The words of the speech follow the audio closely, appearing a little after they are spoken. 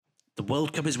The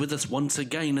World Cup is with us once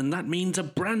again, and that means a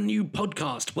brand new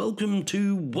podcast. Welcome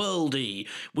to Worldy.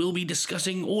 We'll be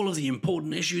discussing all of the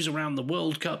important issues around the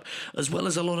World Cup, as well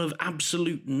as a lot of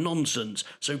absolute nonsense.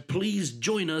 So please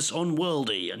join us on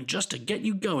Worldy. And just to get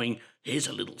you going, here's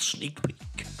a little sneak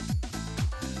peek.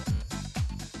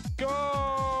 Goal!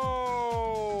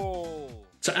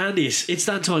 So Andy, it's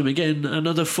that time again.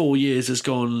 Another 4 years has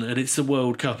gone, and it's the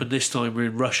World Cup, and this time we're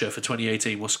in Russia for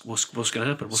 2018. What's going to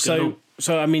happen? What's going on?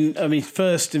 So I mean,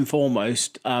 first and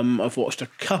foremost, I've watched a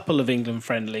couple of England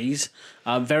friendlies,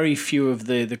 very few of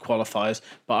the qualifiers,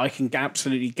 but I can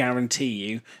absolutely guarantee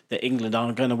you that England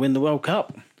are going to win the World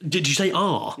Cup. Did you say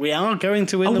are? We are going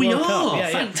to win the World Cup. Yeah,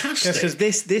 fantastic. Because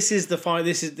this is the fight.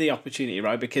 This is the opportunity,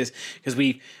 right? Because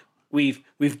we've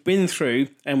been through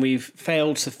and we've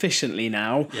failed sufficiently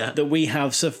now that we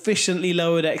have sufficiently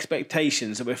lowered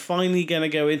expectations that we're finally going to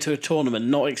go into a tournament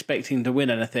not expecting to win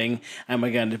anything, and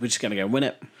we're just going to go and win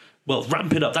it. Well,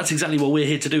 ramp it up. That's exactly what we're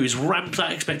here to do, is ramp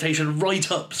that expectation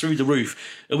right up through the roof.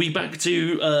 Are we back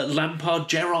to Lampard,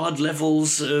 Gerrard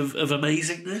levels of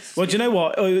amazingness? Well, do you know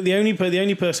what? The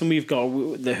only person we've got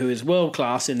who is world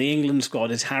class in the England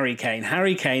squad is Harry Kane.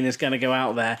 Harry Kane is going to go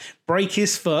out there, break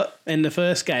his foot in the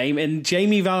first game, and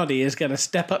Jamie Vardy is going to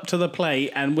step up to the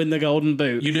plate and win the Golden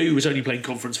Boot. You knew he was only playing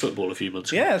conference football a few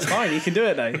months ago. Yeah, it's fine. He can do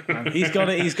it though. He's got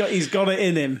it. He's got it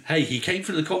in him. Hey, he came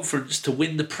from the conference to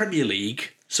win the Premier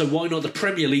League. So why not the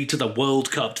Premier League to the World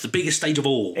Cup, to the biggest stage of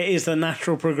all? It is the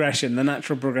natural progression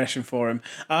for him.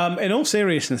 In all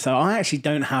seriousness, though, I actually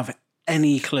don't have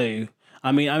any clue.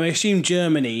 I mean, I assume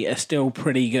Germany are still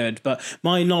pretty good, but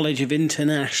my knowledge of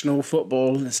international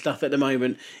football and stuff at the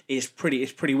moment is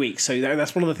pretty weak. So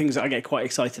that's one of the things that I get quite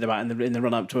excited about in the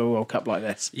run up to a World Cup like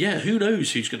this. Yeah, who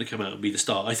knows who's going to come out and be the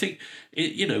star? I think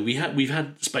we've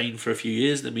had Spain for a few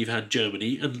years, then we've had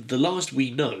Germany, and the last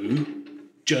we know,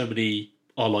 Germany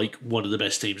are like one of the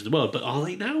best teams in the world, but are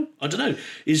they now? I don't know.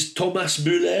 Is Thomas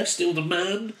Müller still the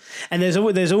man? And there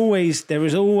is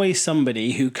always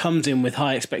somebody who comes in with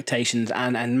high expectations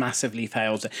and massively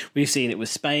fails. We've seen it with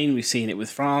Spain. We've seen it with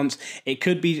France. It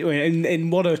could be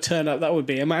in what a turn up that would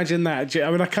be. Imagine that. I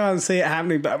mean, I can't see it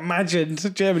happening, but imagine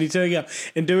Germany turning up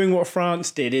and doing what France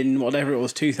did in whatever it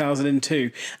was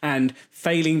 2002 and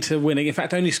failing to winning. In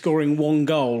fact, only scoring one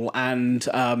goal and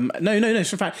in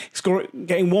fact,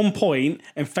 getting 1 point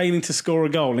and failing to score a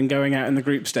goal and going out in the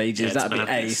group stages. That'd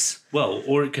be ace. Well,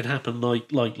 or it could happen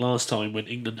like last time when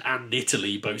England and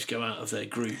Italy both go out of their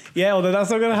group. Yeah, although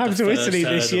that's not going to happen to Italy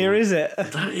this year, is it?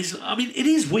 That is. I mean, it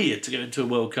is weird to go into a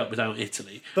World Cup without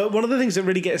Italy. But one of the things that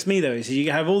really gets me though is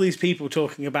you have all these people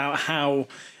talking about how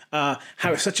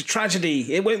it's such a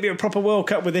tragedy. It won't be a proper World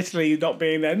Cup with Italy not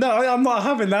being there. No, I'm not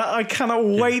having that. I cannot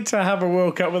wait to have a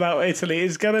World Cup without Italy.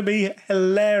 It's going to be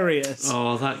hilarious.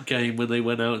 Oh, that game when they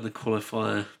went out in the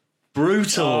qualifier.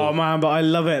 Brutal. Oh man, but I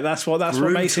love it. That's what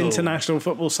makes international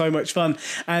football so much fun.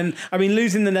 And I mean,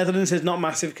 losing the Netherlands is not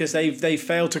massive because they've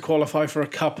failed to qualify for a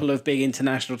couple of big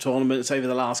international tournaments over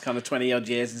the last kind of 20 odd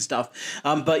years and stuff.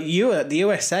 But the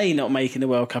USA not making the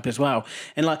World Cup as well,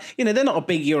 and they're not a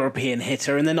big European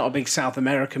hitter and they're not a big South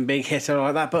American big hitter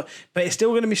like that. But it's still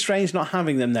going to be strange not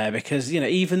having them there because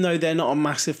even though they're not a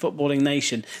massive footballing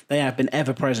nation, they have been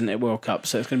ever present at World Cup.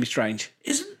 So it's going to be strange.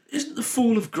 Isn't the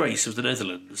fall of grace of the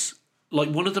Netherlands like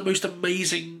one of the most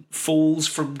amazing falls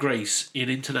from grace in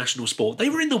international sport? They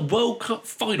were in the World Cup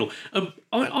final.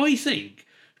 I think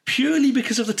purely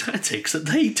because of the tactics that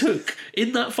they took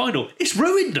in that final, it's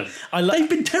ruined them. They've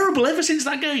been terrible ever since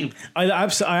that game. I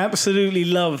absolutely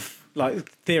love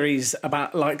theories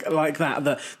about like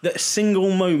that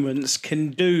single moments can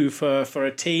do for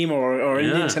a team or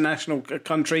an international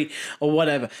country or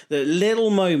whatever. The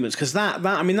little moments, because that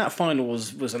final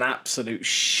was an absolute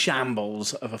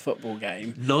shambles of a football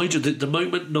game. The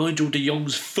moment Nigel de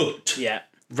Jong's foot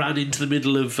ran into the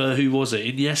middle of who was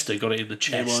it? Iniesta got it in the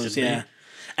chest.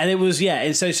 And it was,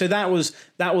 and so that was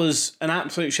an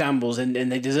absolute shambles, and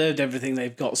they deserved everything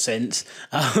they've got since.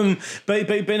 But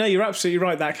no, you're absolutely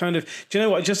right. That kind of, do you know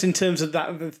what? Just in terms of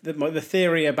that, the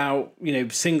theory about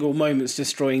single moments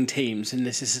destroying teams, and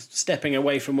this is stepping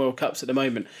away from World Cups at the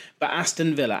moment. But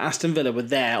Aston Villa were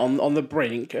there on the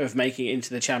brink of making it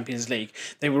into the Champions League.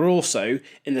 They were also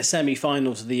in the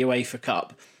semi-finals of the UEFA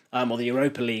Cup. Or the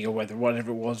Europa League or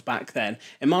whatever it was back then.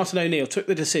 And Martin O'Neill took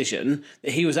the decision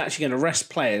that he was actually going to rest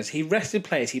players. He rested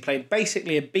players. He played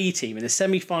basically a B team in the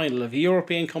semi-final of a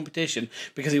European competition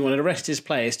because he wanted to rest his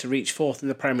players to reach fourth in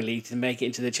the Premier League to make it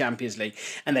into the Champions League.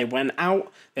 And they went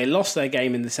out. They lost their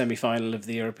game in the semi-final of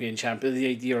the European Cup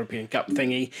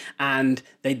thingy, and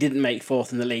they didn't make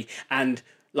fourth in the league. And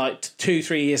like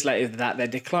 2-3 years later than that, their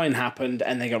decline happened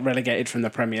and they got relegated from the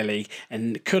Premier League,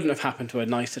 and it couldn't have happened to a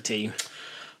nicer team.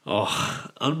 Oh,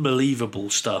 unbelievable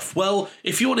stuff. Well,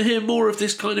 if you want to hear more of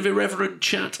this kind of irreverent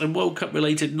chat and World Cup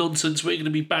related nonsense, we're going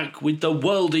to be back with the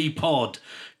Worldie Pod,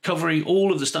 covering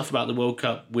all of the stuff about the World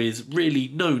Cup with really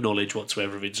no knowledge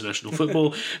whatsoever of international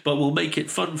football, but we'll make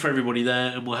it fun for everybody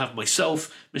there, and we'll have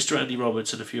myself, Mr. Andy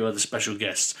Roberts, and a few other special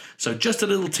guests. So just a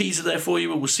little teaser there for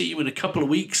you, and we'll see you in a couple of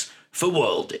weeks for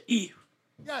Worldie.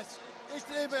 Yes,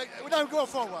 we don't go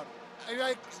forward.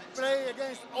 I play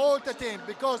against all the team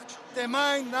because the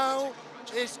mind now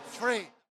is free.